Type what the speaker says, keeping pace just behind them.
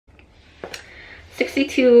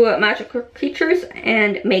62 Magical Creatures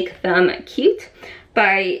and Make Them Cute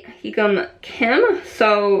by Higum Kim.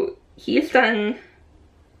 So he's done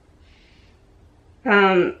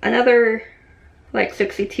another like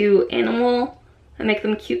 62 animal and Make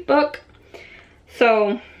Them Cute book.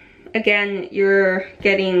 So again, you're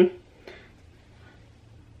getting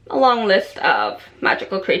a long list of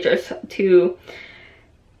magical creatures to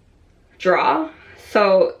draw.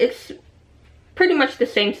 So it's pretty much the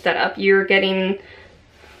same setup. You're getting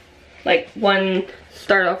like one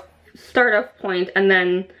start off point and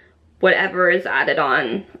then whatever is added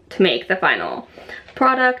on to make the final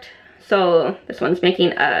product. So this one's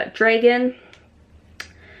making a dragon,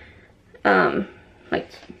 like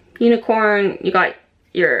unicorn. You got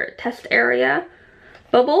your test area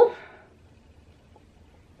bubble,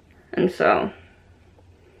 and so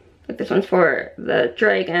like this one's for the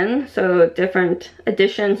dragon, so different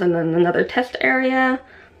additions, and then another test area.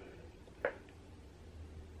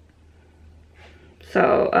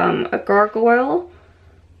 So a gargoyle.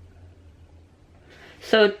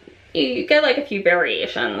 So you get like a few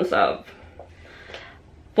variations of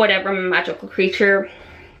whatever magical creature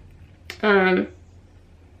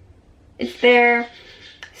is there.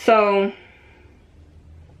 So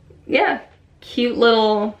yeah, cute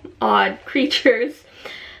little odd creatures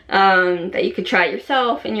that you could try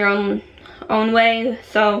yourself in your own way.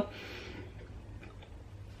 So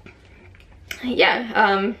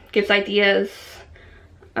yeah, gives ideas,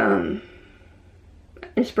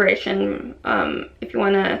 inspiration if you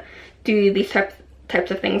want to do these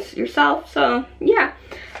types of things yourself. So yeah,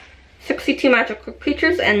 62 Magical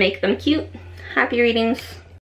Creatures and Make Them Cute. Happy readings.